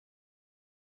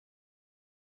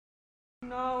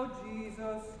Now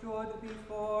Jesus stood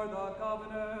before the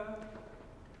governor,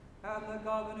 and the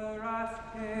governor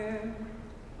asked him,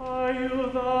 "Are you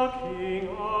the King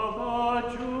of the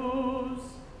Jews?"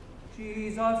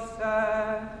 Jesus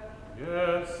said,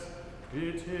 "Yes,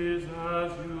 it is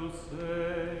as you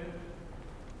say."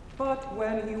 But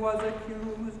when he was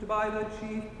accused by the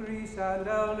chief priests and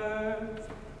elders,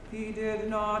 he did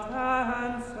not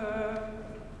answer.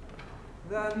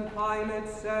 Then Pilate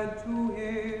said to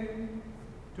him,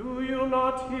 "Do you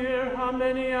not hear how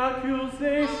many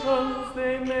accusations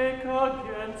they make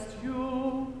against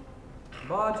you?"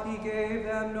 But he gave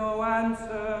them no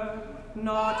answer,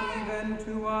 not even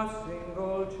to a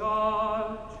single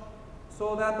charge,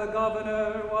 so that the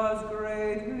governor was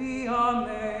greatly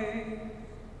amazed.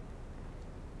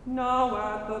 Now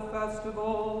at the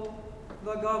festival,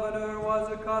 the governor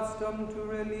was accustomed to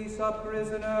release a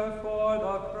prisoner for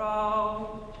the crowd,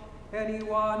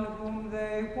 anyone whom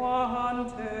they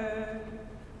wanted.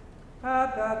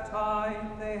 At that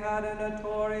time they had a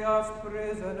notorious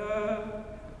prisoner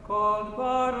called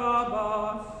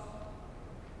Barabbas.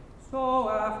 So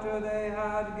after they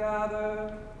had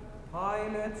gathered,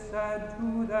 Pilate said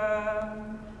to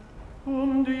them,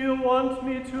 "Whom do you want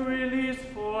me to release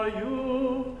for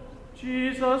you?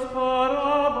 Jesus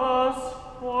Barabbas,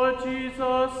 or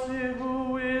Jesus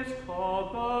who is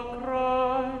called the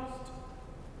Christ?"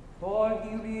 For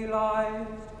he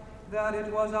realized that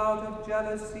it was out of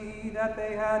jealousy that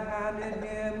they had handed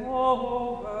him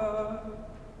over.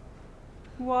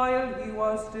 While he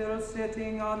was still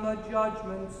sitting on the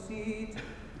judgment seat,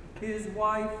 his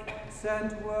wife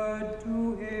sent word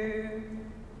to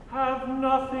him, "Have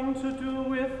nothing to do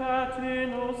with that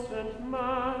innocent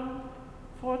man,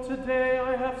 for today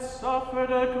I have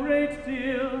suffered a great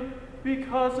deal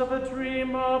because of a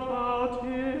dream about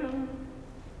him."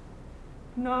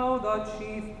 Now the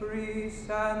chief priests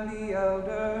and the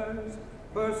elders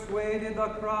persuaded the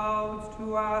crowds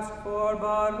to ask for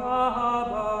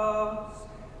Barabbas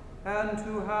and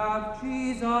to have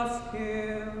Jesus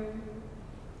killed.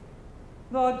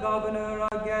 The governor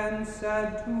again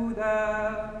said to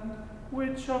them,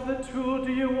 "Which of the two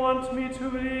do you want me to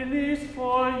release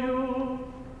for you?"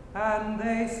 And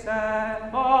they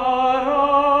said,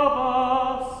 "Barabbas."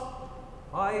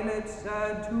 Pilate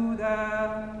said to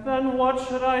them, "Then what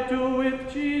should I do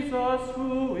with Jesus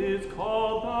who is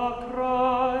called the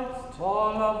Christ?"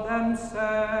 All of them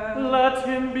said, "Let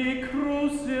him be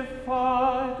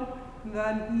crucified."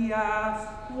 Then he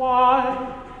asked, "Why?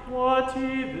 What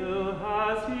evil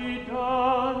has he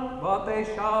done?" but they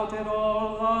shouted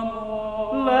all the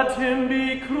more, "Let him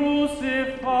be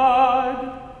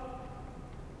crucified."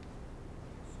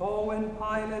 So when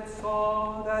Pilate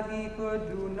saw that he could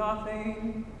do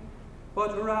nothing,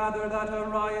 but rather that a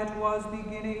riot was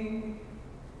beginning,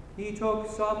 he took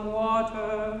some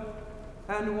water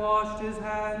and washed his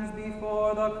hands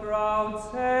before the crowd,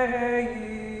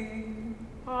 saying,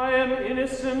 "I am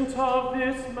innocent of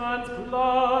this man's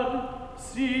blood.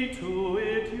 See to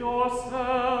it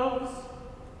yourselves."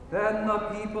 Then the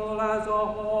people as a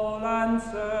whole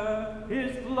answered,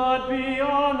 "His blood be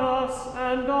on us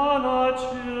and on our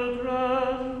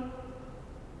children."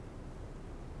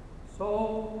 So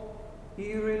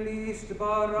he released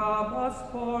Barabbas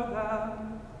for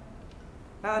them,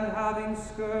 and having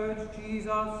scourged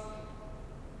Jesus,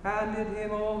 handed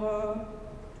him over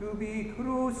to be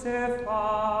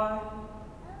crucified.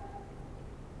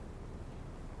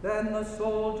 Then the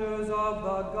soldiers of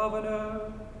the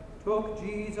governor took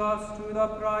Jesus to the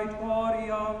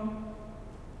praetorium,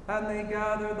 and they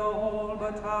gathered the whole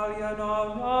battalion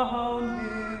around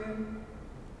him.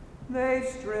 They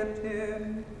stripped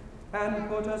him and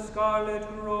put a scarlet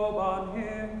robe on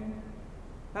him,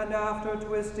 and after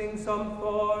twisting some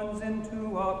thorns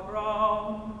into a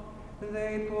crown,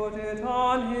 they put it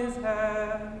on his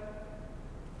head.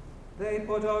 They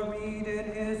put a reed in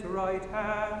his right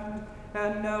hand,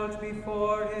 and knelt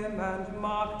before him and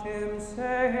mocked him,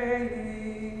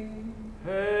 saying,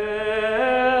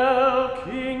 "Hail,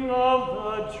 King of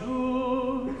the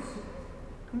Jews!"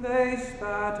 They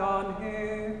spat on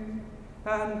him,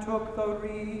 and took the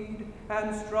reed,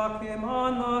 and struck him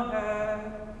on the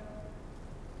head.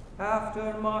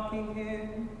 After mocking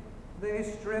him, they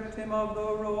stripped him of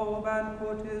the robe and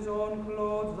put his own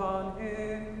clothes on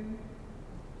him.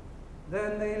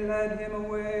 Then they led him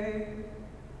away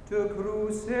to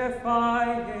crucify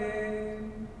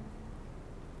him.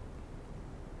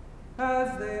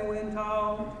 As they went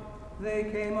out, they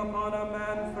came upon a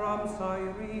man from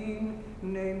Cyrene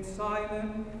named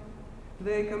Simon.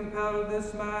 They compelled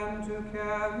this man to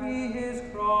carry his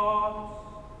cross.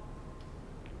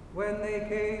 When they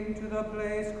came to the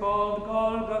place called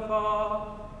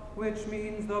Golgotha, which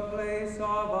means the place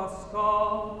of a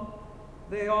skull,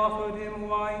 they offered him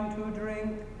wine to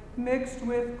drink mixed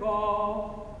with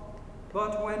gall.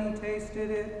 But when he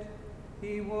tasted it,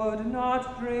 he would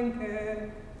not drink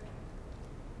it.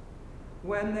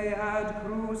 When they had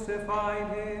crucified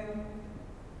him,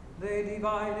 they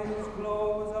divided his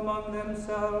clothes among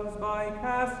themselves by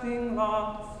casting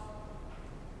lots.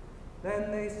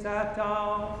 Then they sat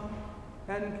down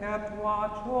and kept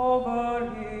watch over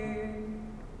him.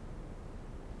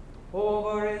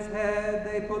 Over his head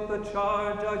they put the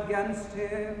charge against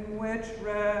him, which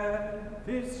read,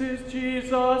 "This is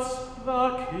Jesus,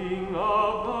 the King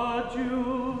of the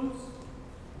Jews."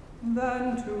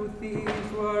 Then 2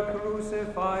 thieves were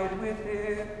crucified with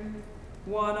him,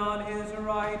 one on his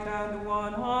right and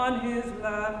one on his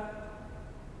left.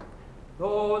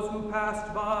 Those who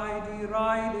passed by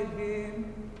derided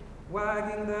him,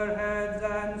 wagging their heads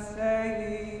and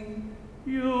saying,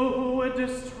 "You who would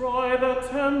destroy the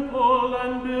temple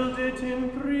and build it in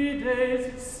 3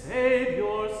 days, save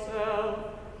yourself.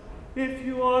 If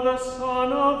you are the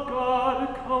Son of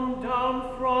God, come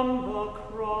down from the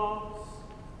cross."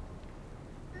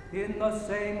 In the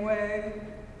same way,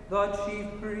 the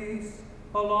chief priests,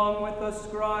 along with the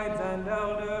scribes and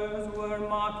elders, were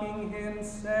mocking him,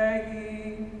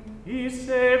 saying, "He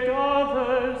saved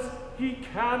others, he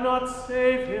cannot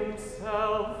save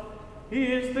himself.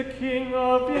 He is the King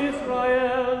of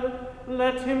Israel.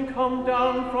 Let him come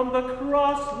down from the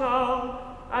cross now,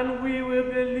 and we will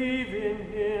believe in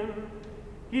him.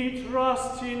 He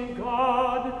trusts in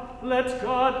God. Let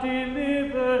God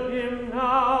deliver him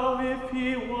now if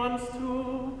he wants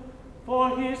to. For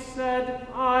he said,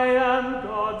 'I am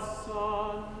God's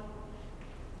son.'"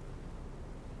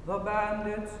 The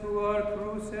bandits who were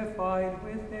crucified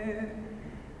with him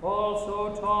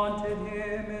also taunted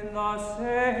him in the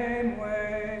same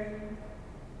way.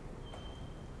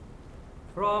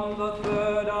 From the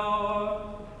 3rd hour,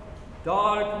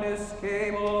 darkness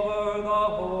came over the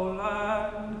whole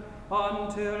land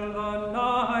until the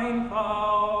 9th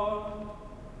hour.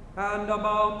 And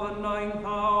about the 9th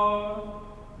hour,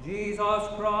 Jesus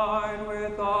cried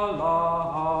with a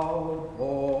loud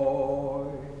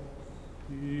voice,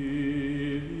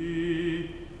 "Eli,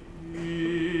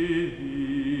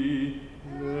 Eli,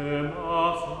 lema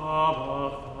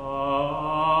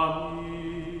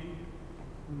sabachthani?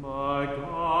 My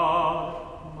God,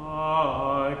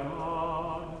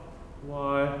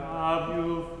 why have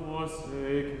you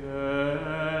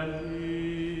forsaken me?"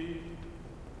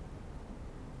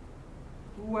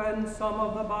 When some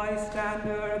of the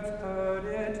bystanders heard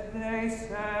it, they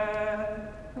said,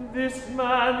 "This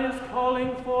man is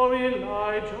calling for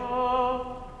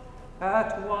Elijah."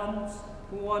 At once,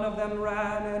 one of them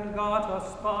ran and got a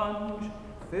sponge,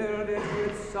 filled it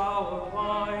with sour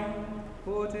wine,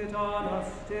 put it on a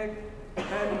stick,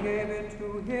 and gave it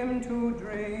to him to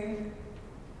drink.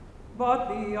 But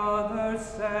the others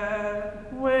said,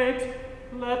 "Wait,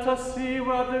 let us see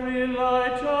whether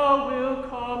Elijah will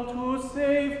come to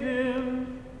save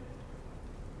him."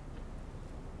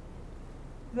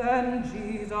 Then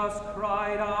Jesus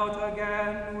cried out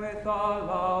again with a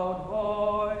loud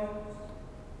voice,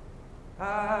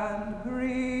 and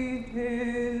breathed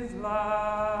his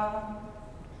last.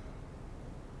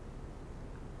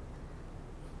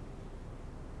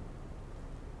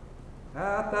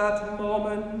 At that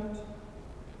moment,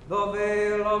 the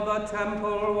veil of the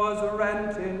temple was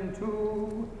rent in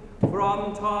two,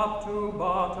 from top to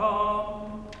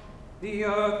bottom. The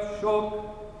earth shook,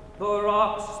 the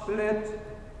rocks split,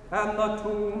 and the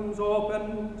tombs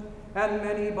opened, and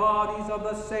many bodies of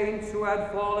the saints who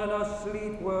had fallen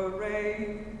asleep were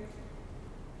raised.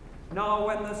 Now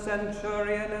when the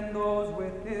centurion and those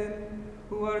with him,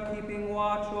 who were keeping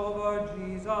watch over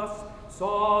Jesus,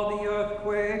 saw the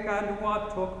earthquake and what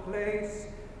took place,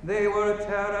 they were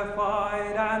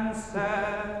terrified and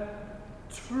said,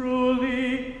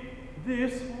 "Truly,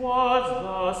 this was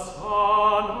the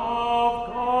Son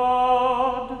of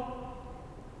God."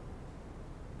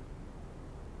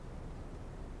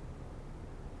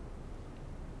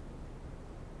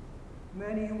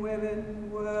 Many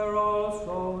women were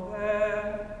also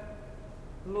there,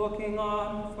 looking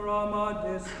on from a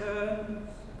distance.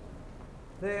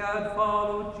 They had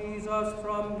followed Jesus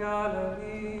from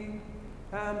Galilee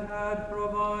and had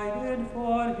provided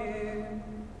for him.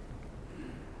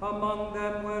 Among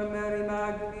them were Mary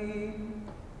Magdalene,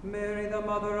 Mary the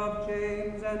mother of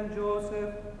James and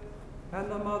Joseph,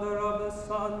 and the mother of the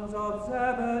sons of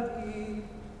Zebedee.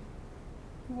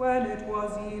 When it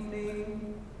was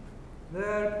evening,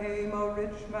 there came a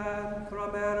rich man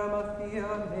from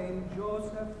Arimathea named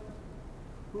Joseph,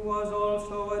 who was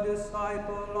also a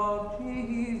disciple of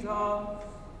Jesus.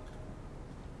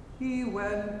 He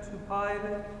went to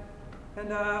Pilate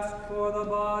and asked for the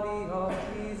body of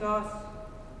Jesus.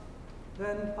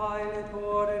 Then Pilate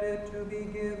ordered it to be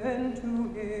given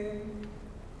to him.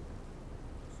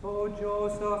 So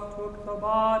Joseph took the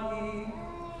body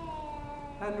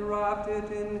and wrapped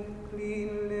it in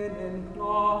clean linen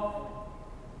cloth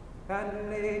and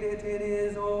laid it in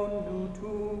his own new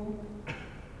tomb,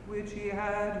 which he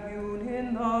had hewn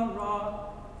in the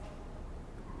rock.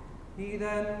 He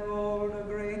then rolled a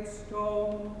great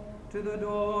stone to the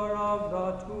door of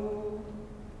the tomb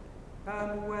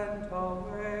and went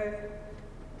away.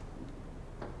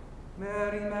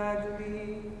 Mary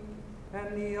Magdalene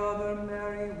and the other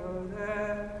Mary were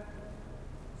there,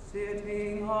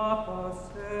 sitting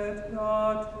opposite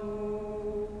the tomb.